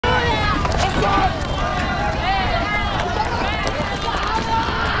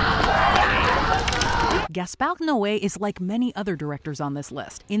Gaspard Noé is like many other directors on this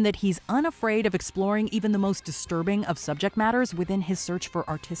list, in that he's unafraid of exploring even the most disturbing of subject matters within his search for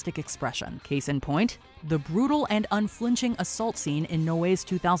artistic expression. Case in point, the brutal and unflinching assault scene in Noé's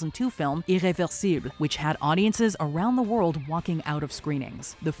 2002 film Irréversible, which had audiences around the world walking out of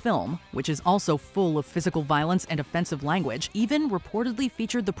screenings. The film, which is also full of physical violence and offensive language, even reportedly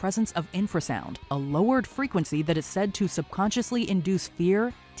featured the presence of infrasound, a lowered frequency that is said to subconsciously induce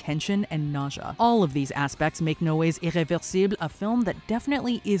fear, tension, and nausea. All of these aspects make Noé's Irréversible a film that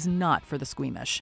definitely is not for the squeamish.